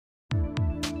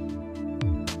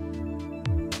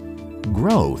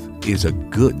Growth is a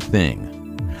good thing.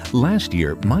 Last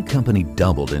year, my company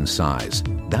doubled in size.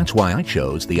 That's why I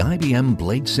chose the IBM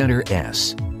Bladecenter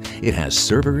S. It has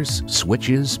servers,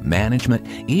 switches, management,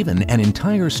 even an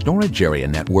entire storage area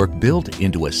network built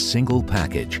into a single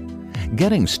package.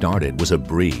 Getting started was a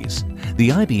breeze. The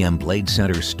IBM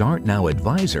Bladecenter Start Now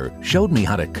Advisor showed me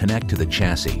how to connect to the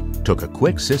chassis, took a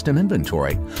quick system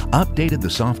inventory, updated the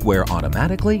software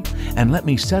automatically, and let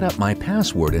me set up my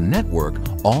password and network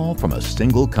all from a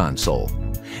single console.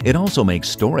 It also makes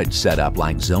storage setup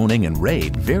like zoning and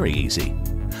RAID very easy.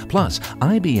 Plus,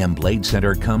 IBM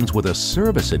Bladecenter comes with a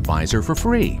service advisor for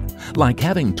free, like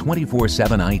having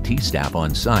 24/7 IT staff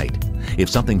on site. If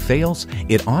something fails,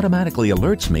 it automatically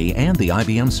alerts me and the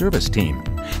IBM service team.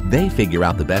 They figure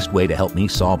out the best way to help me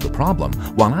solve the problem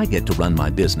while I get to run my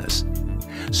business.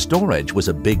 Storage was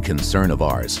a big concern of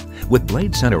ours. With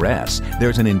Bladecenter S,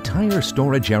 there's an entire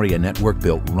storage area network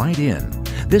built right in.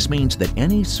 This means that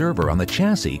any server on the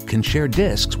chassis can share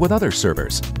disks with other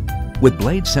servers. With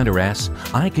Bladecenter S,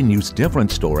 I can use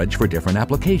different storage for different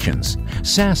applications,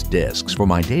 SAS disks for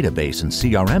my database and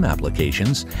CRM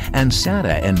applications, and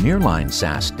SATA and nearline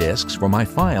SAS disks for my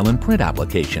file and print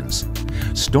applications.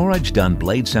 Storage done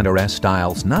Bladecenter S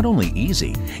style's not only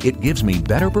easy, it gives me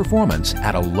better performance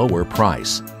at a lower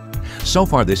price. So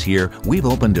far this year, we've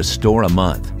opened a store a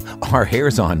month. Our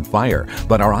hair's on fire,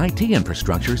 but our IT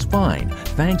infrastructure's fine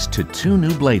thanks to two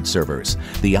new Blade servers,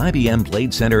 the IBM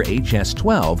Bladecenter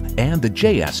HS12 and the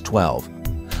JS12.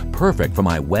 Perfect for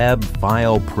my web,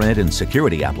 file, print, and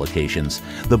security applications,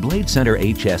 the Bladecenter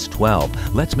HS12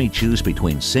 lets me choose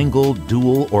between single,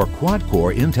 dual, or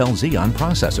quad-core Intel Xeon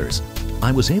processors.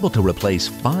 I was able to replace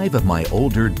 5 of my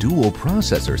older dual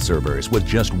processor servers with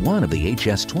just one of the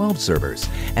HS12 servers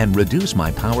and reduce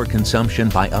my power consumption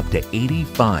by up to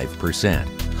 85%.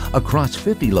 Across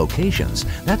 50 locations,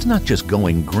 that's not just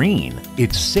going green,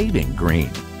 it's saving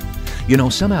green. You know,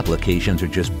 some applications are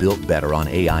just built better on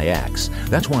AIX.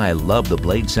 That's why I love the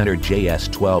Bladecenter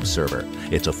JS12 server.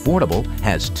 It's affordable,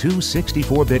 has two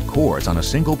 64-bit cores on a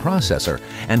single processor,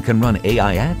 and can run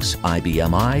AIX,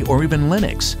 IBM I, or even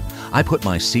Linux. I put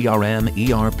my CRM,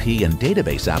 ERP, and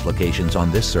database applications on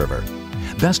this server.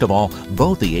 Best of all,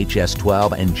 both the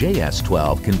HS12 and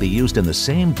JS12 can be used in the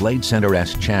same Bladecenter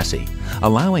S chassis,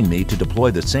 allowing me to deploy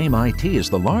the same IT as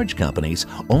the large companies,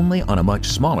 only on a much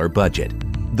smaller budget.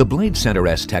 The Bladecenter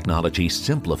S technology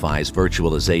simplifies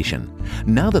virtualization.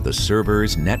 Now that the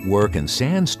servers, network, and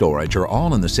SAN storage are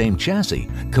all in the same chassis,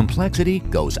 complexity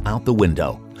goes out the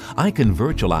window. I can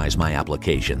virtualize my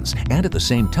applications and at the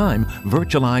same time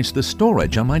virtualize the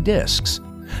storage on my disks.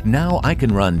 Now I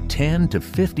can run 10 to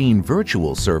 15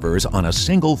 virtual servers on a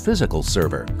single physical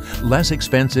server, less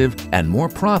expensive and more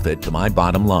profit to my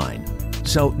bottom line.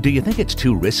 So, do you think it's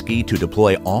too risky to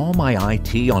deploy all my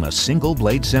IT on a single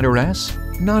Bladecenter S?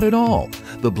 Not at all.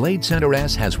 The Bladecenter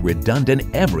S has redundant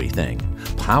everything.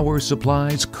 Power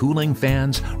supplies, cooling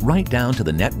fans, right down to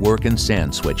the network and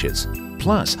SAN switches.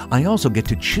 Plus, I also get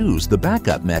to choose the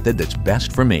backup method that's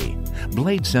best for me.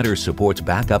 Bladecenter supports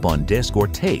backup on disk or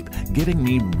tape, giving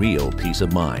me real peace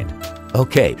of mind.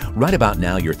 Okay, right about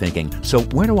now you're thinking, so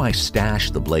where do I stash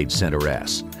the Bladecenter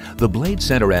S? The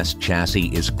Bladecenter S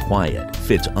chassis is quiet,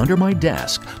 fits under my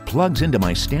desk, plugs into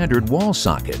my standard wall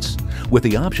sockets. With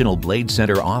the optional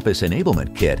Bladecenter Office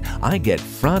Enablement Kit, I get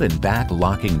front and back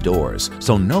locking doors,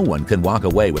 so no one can walk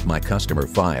away with my customer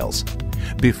files.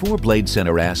 Before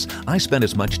Bladecenter S, I spent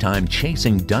as much time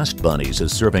chasing dust bunnies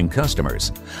as serving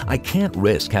customers. I can't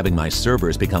risk having my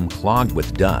servers become clogged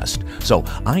with dust, so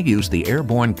I use the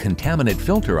airborne contaminant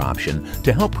filter option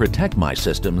to help protect my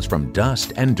systems from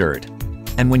dust and dirt.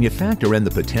 And when you factor in the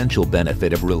potential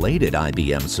benefit of related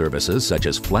IBM services such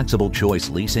as flexible choice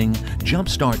leasing,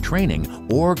 jumpstart training,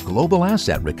 or global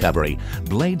asset recovery,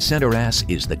 Bladecenter S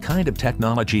is the kind of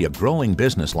technology a growing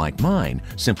business like mine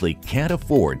simply can't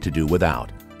afford to do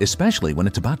without, especially when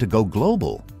it's about to go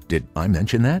global. Did I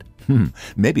mention that?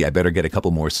 Maybe I better get a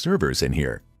couple more servers in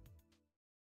here.